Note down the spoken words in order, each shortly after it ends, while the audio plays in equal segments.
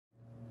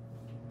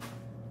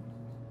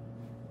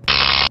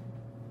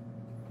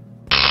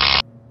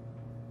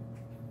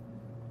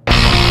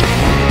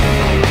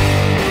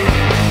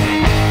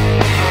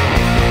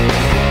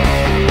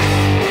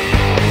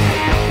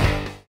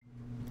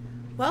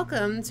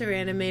Welcome to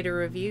Rayanimator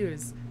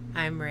Reviews.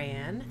 I'm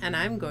Rayanne, and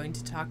I'm going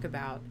to talk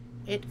about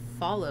It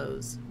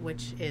Follows,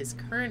 which is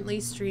currently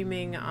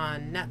streaming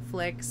on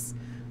Netflix.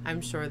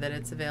 I'm sure that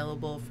it's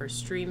available for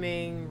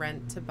streaming,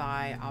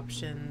 rent-to-buy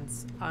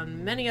options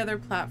on many other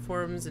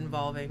platforms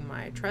involving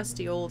my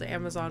trusty old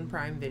Amazon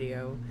Prime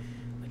Video,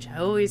 which I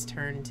always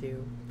turn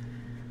to.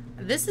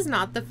 This is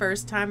not the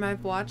first time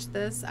I've watched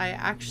this. I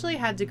actually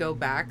had to go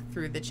back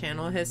through the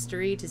channel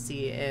history to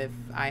see if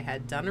I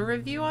had done a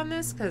review on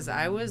this, because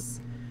I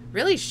was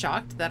really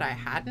shocked that I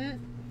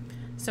hadn't.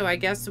 So I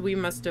guess we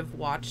must have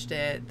watched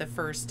it the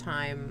first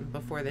time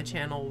before the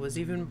channel was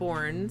even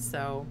born,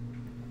 so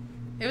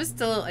it was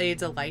still a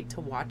delight to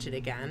watch it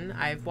again.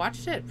 I've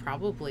watched it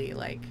probably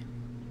like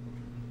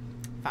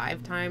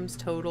 5 times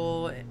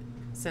total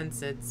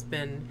since it's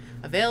been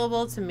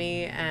available to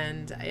me,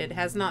 and it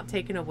has not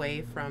taken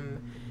away from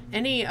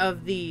any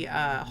of the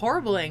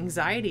horrible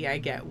anxiety I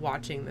get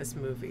watching this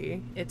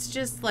movie. It's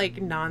just like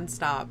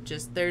nonstop.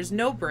 Just there's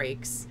no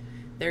breaks.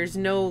 There's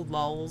no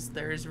lulls.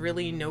 There's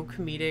really no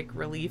comedic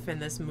relief in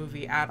this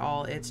movie at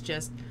all. It's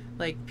just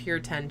like pure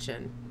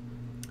tension.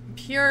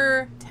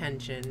 Pure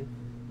tension,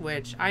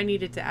 which I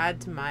needed to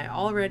add to my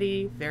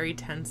already very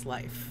tense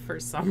life for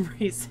some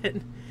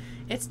reason.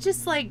 It's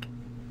just like,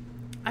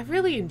 I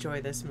really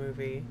enjoy this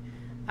movie.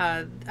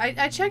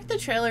 I checked the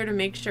trailer to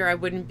make sure I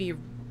wouldn't be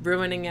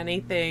ruining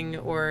anything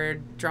or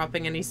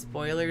dropping any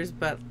spoilers,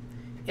 but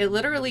it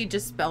literally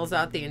just spells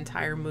out the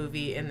entire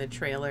movie in the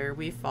trailer.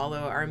 We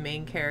follow our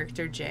main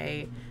character,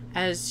 Jay,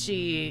 as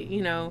she,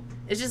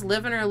 is just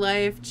living her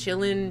life,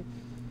 chilling,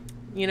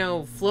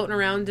 floating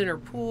around in her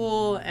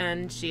pool,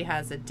 and she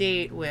has a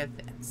date with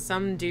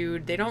some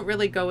dude. They don't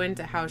really go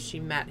into how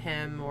she met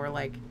him or,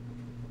 like,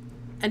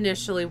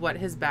 initially what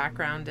his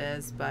background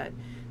is, but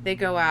they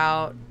go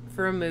out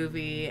for a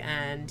movie,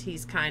 and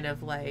he's kind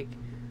of like,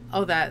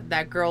 oh,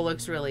 that girl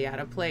looks really out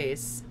of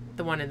place,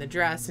 the one in the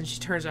dress, and she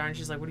turns around and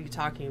she's like, what are you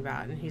talking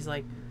about? And he's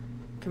like,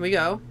 can we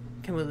go?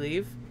 Can we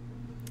leave?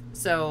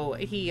 So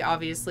he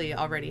obviously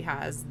already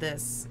has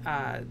this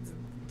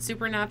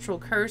supernatural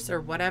curse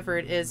or whatever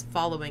it is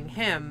following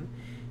him,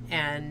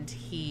 and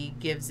he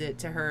gives it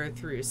to her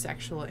through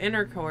sexual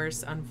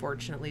intercourse,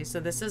 unfortunately. So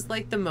this is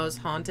like the most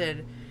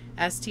haunted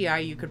STI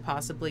you could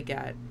possibly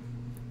get.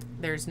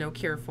 There's no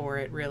cure for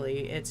it,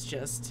 really. It's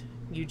just,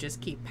 you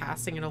just keep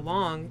passing it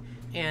along,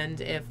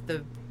 and if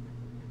the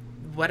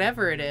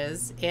whatever it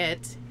is,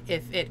 if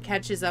it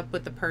catches up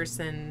with the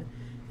person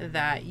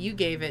that you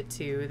gave it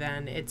to,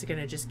 then it's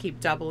gonna just keep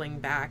doubling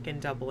back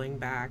and doubling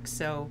back.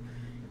 So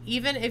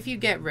even if you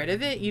get rid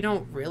of it, you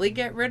don't really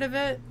get rid of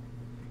it.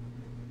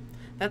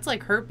 That's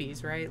like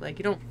herpes, right? Like,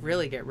 you don't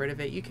really get rid of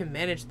it. You can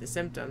manage the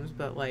symptoms,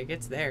 but like,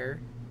 it's there.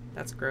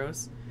 That's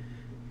gross.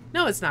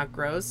 No, it's not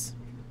gross.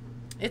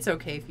 It's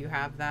okay if you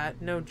have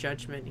that. No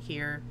judgment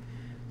here.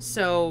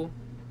 So,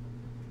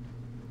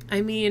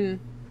 I mean,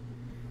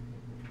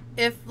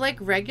 if like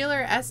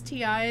regular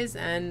STIs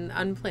and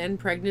unplanned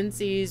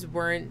pregnancies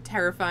weren't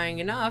terrifying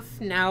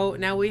enough,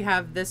 now we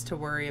have this to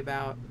worry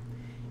about.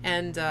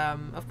 And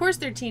of course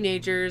they're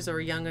teenagers or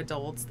young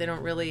adults. They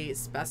don't really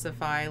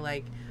specify,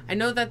 like, I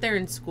know that they're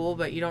in school,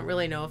 but you don't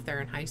really know if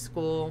they're in high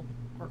school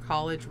or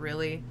college,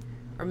 really.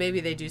 Or maybe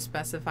they do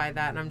specify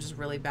that, and I'm just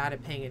really bad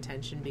at paying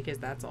attention, because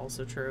that's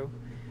also true.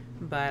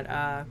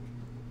 But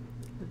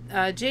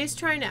Jay's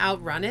trying to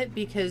outrun it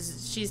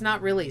because she's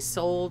not really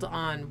sold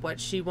on what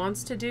she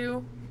wants to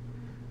do,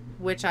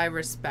 which I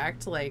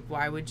respect. Like,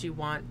 why would you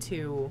want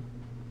to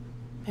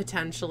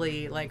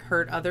potentially, like,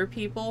 hurt other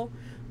people?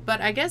 But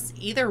I guess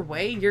either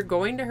way, you're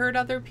going to hurt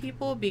other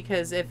people,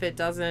 because if it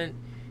doesn't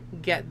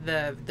get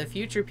the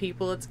future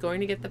people, it's going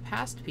to get the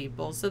past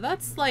people. So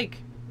that's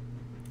like,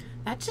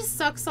 that just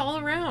sucks all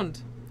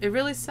around. It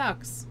really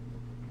sucks.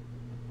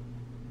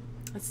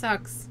 It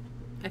sucks.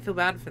 I feel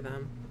bad for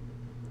them.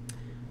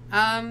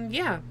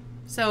 Yeah.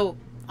 So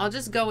I'll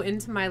just go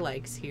into my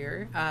likes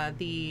here.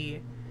 The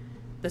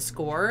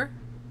score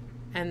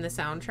and the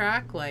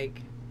soundtrack,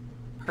 like,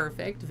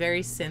 perfect.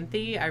 Very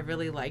synthy. I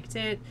really liked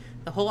it.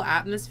 The whole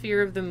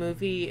atmosphere of the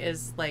movie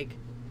is like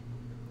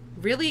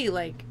really,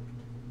 like,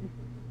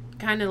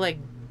 kind of like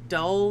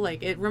dull.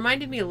 Like, it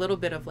reminded me a little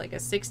bit of like a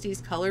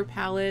 60s color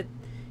palette,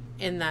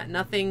 in that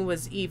nothing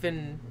was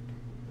even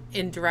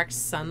in direct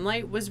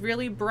sunlight was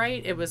really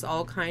bright. It was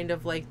all kind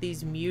of like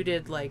these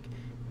muted, like,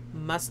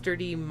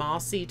 mustardy,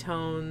 mossy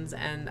tones,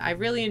 and I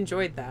really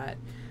enjoyed that.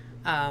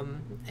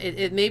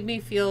 It made me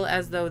feel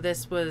as though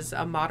this was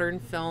a modern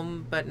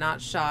film, but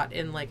not shot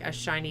in like a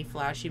shiny,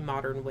 flashy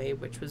modern way,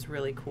 which was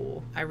really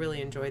cool. I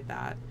really enjoyed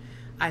that.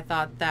 I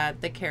thought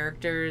that the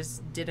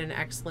characters did an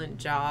excellent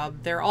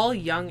job. They're all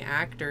young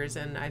actors,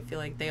 and I feel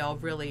like they all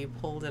really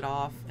pulled it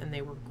off, and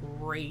they were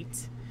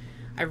great.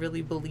 I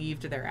really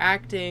believed their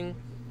acting.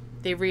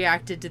 They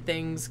reacted to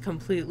things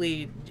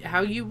completely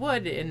how you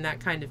would in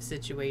that kind of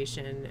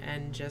situation,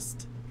 and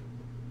just,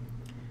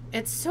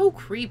 it's so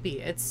creepy.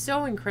 It's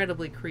so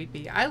incredibly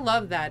creepy. I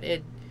love that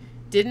it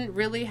didn't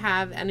really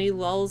have any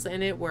lulls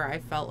in it where I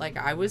felt like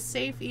I was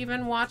safe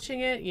even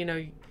watching it.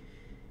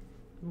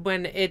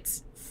 When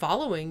it's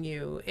following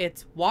you.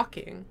 It's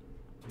walking.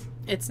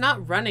 It's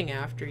not running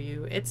after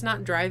you. It's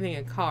not driving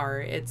a car.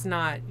 It's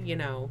not, you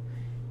know,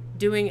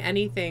 doing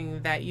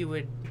anything that you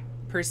would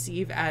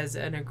perceive as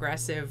an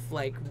aggressive,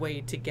 like, way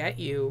to get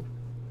you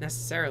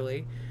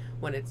necessarily.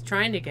 When it's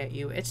trying to get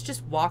you, it's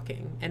just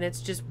walking, and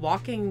it's just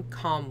walking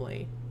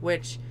calmly,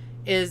 which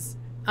is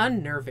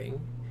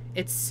unnerving.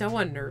 It's so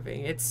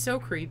unnerving. It's so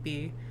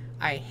creepy.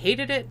 I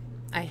hated it.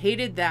 I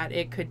hated that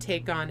it could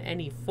take on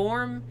any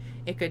form.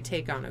 It could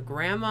take on a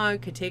grandma.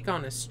 It could take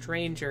on a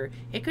stranger.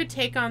 It could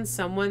take on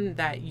someone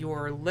that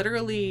you're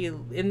literally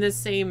in the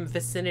same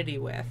vicinity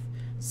with.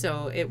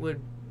 So it would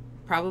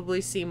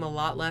probably seem a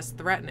lot less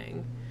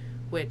threatening,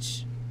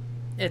 which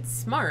it's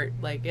smart.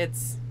 Like,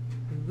 it's...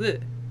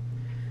 bleh.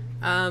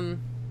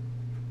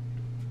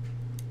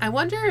 I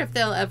wonder if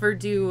they'll ever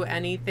do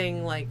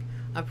anything like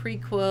a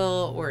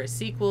prequel or a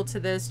sequel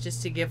to this,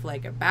 just to give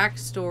like a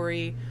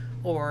backstory,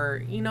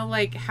 or, you know,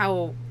 like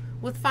how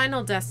with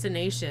Final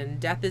Destination,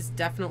 death is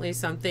definitely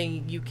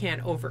something you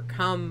can't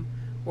overcome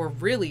or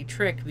really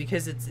trick,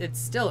 because it's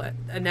still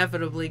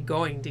inevitably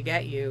going to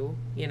get you,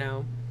 you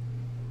know.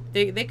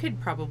 They could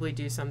probably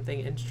do something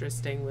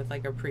interesting with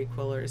like a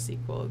prequel or a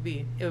sequel.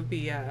 It would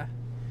be a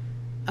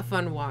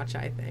fun watch,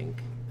 I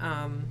think.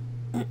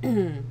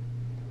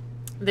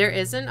 There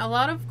isn't a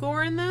lot of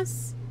gore in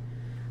this.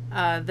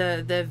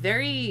 The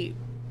very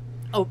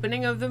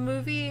opening of the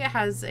movie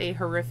has a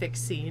horrific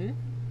scene,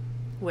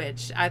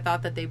 which I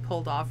thought that they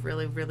pulled off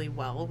really, really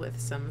well with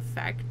some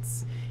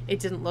effects. It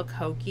didn't look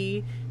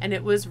hokey, and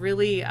it was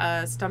really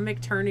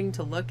stomach turning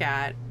to look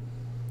at.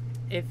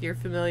 If you're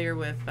familiar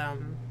with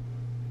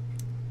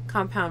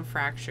compound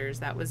fractures,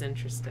 that was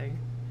interesting.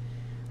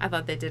 I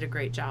thought they did a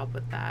great job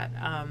with that.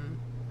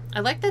 I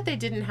like that they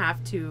didn't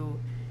have to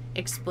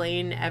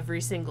explain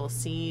every single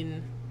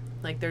scene.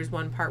 Like, there's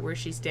one part where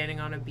she's standing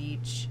on a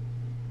beach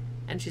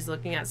and she's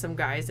looking at some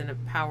guys in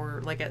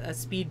a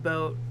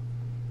speedboat,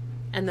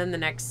 and then the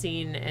next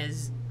scene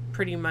is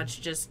pretty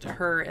much just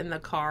her in the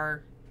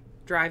car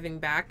driving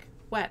back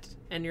wet,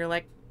 and you're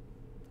like,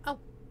 oh,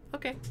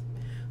 okay,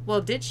 well,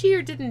 did she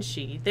or didn't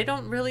she? They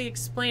don't really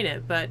explain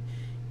it, but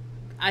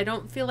I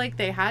don't feel like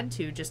they had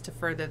to, just to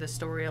further the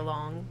story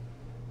along.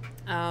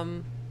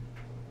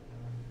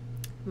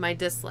 My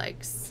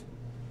dislikes.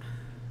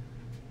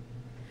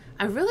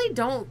 I really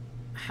don't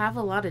have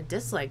a lot of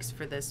dislikes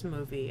for this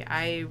movie.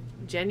 I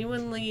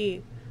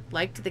genuinely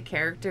liked the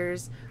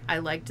characters. I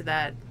liked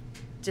that,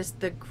 just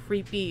the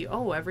creepy,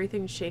 oh,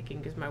 everything's shaking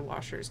because my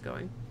washer's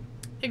going.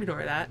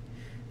 Ignore that.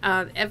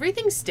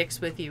 Everything sticks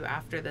with you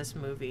after this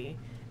movie,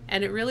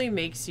 and it really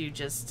makes you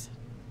just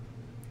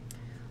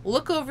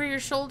look over your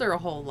shoulder a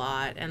whole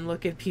lot and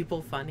look at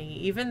people funny,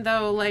 even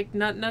though, like,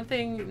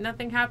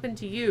 nothing happened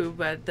to you,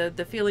 but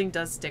the feeling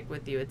does stick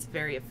with you. It's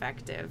very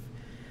effective.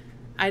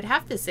 I'd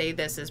have to say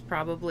this is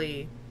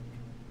probably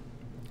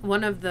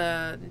one of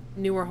the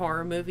newer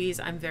horror movies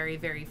I'm very,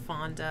 very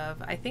fond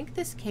of. I think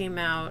this came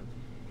out,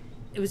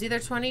 it was either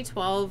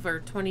 2012 or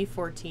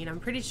 2014. I'm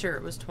pretty sure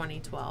it was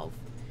 2012.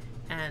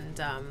 And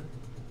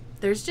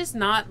there's just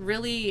not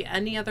really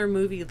any other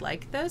movie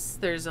like this.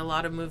 There's a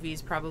lot of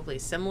movies probably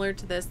similar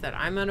to this that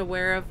I'm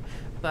unaware of,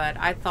 but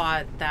I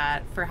thought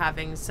that for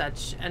having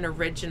such an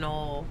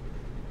original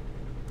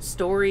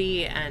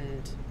story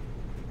and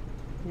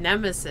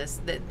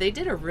nemesis, that they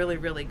did a really,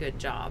 really good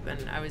job,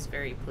 and I was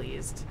very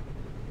pleased.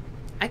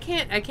 I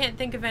can't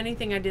think of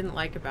anything I didn't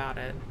like about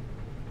it.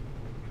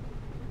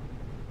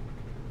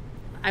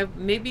 I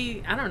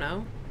don't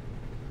know.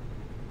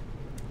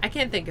 I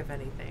can't think of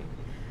anything.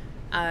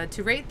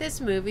 To rate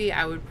this movie,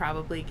 I would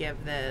probably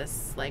give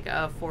this like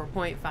a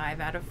 4.5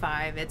 out of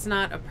 5. It's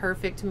not a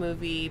perfect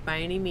movie by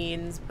any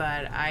means,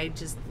 but I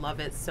just love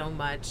it so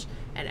much,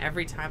 and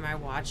every time I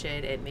watch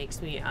it, it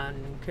makes me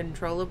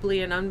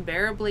uncontrollably and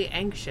unbearably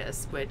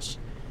anxious, which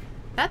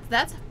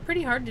that's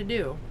pretty hard to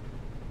do.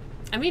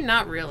 I mean,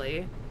 not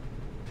really.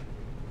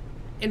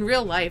 In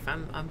real life,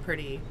 I'm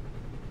pretty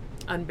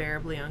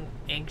unbearably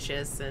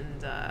anxious,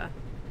 and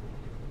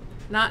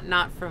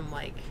not from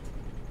like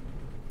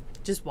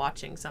just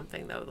watching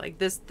something though. Like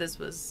this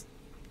was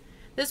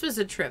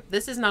a trip.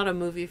 This is not a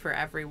movie for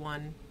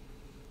everyone.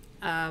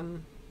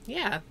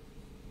 Yeah.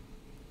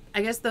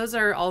 I guess those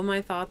are all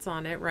my thoughts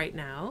on it right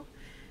now.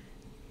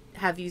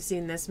 Have you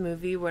seen this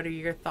movie? What are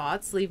your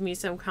thoughts? Leave me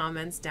some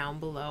comments down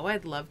below.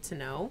 I'd love to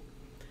know.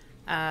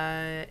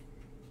 Can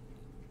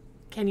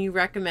you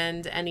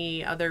recommend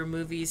any other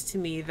movies to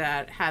me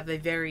that have a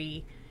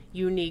very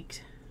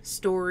unique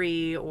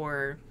story,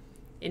 or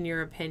in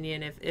your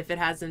opinion, if it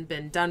hasn't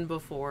been done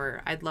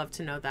before? I'd love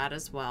to know that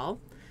as well.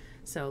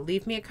 So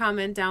leave me a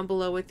comment down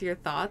below with your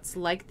thoughts.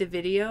 Like the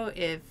video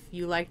if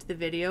you liked the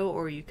video,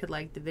 or you could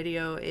like the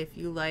video if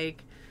you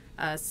like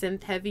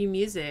synth heavy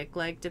music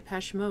like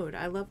Depeche Mode.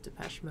 I love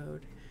Depeche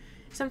Mode.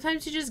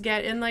 Sometimes you just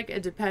get in like a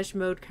Depeche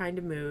Mode kind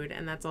of mood,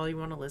 and that's all you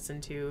want to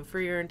listen to for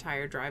your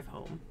entire drive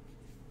home.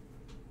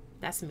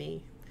 That's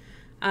me.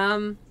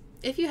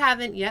 If you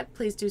haven't yet,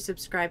 please do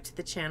subscribe to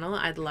the channel.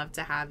 I'd love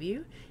to have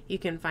you. You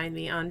can find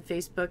me on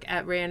Facebook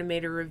at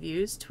Rayanimator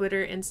Reviews,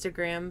 Twitter,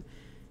 Instagram,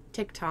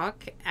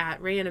 TikTok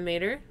at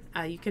Rayanimator.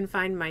 You can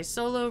find my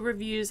solo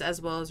reviews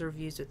as well as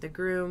reviews with the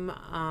groom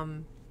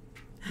on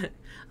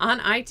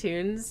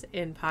iTunes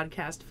in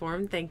podcast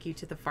form. Thank you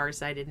to the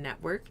Farsighted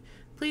Network.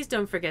 Please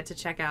don't forget to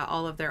check out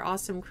all of their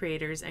awesome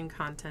creators and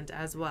content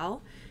as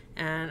well.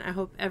 And I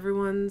hope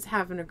everyone's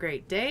having a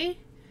great day.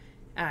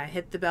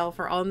 Hit the bell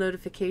for all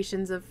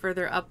notifications of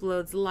further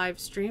uploads, live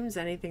streams,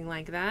 anything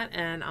like that.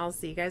 And I'll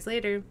see you guys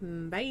later.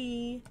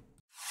 Bye.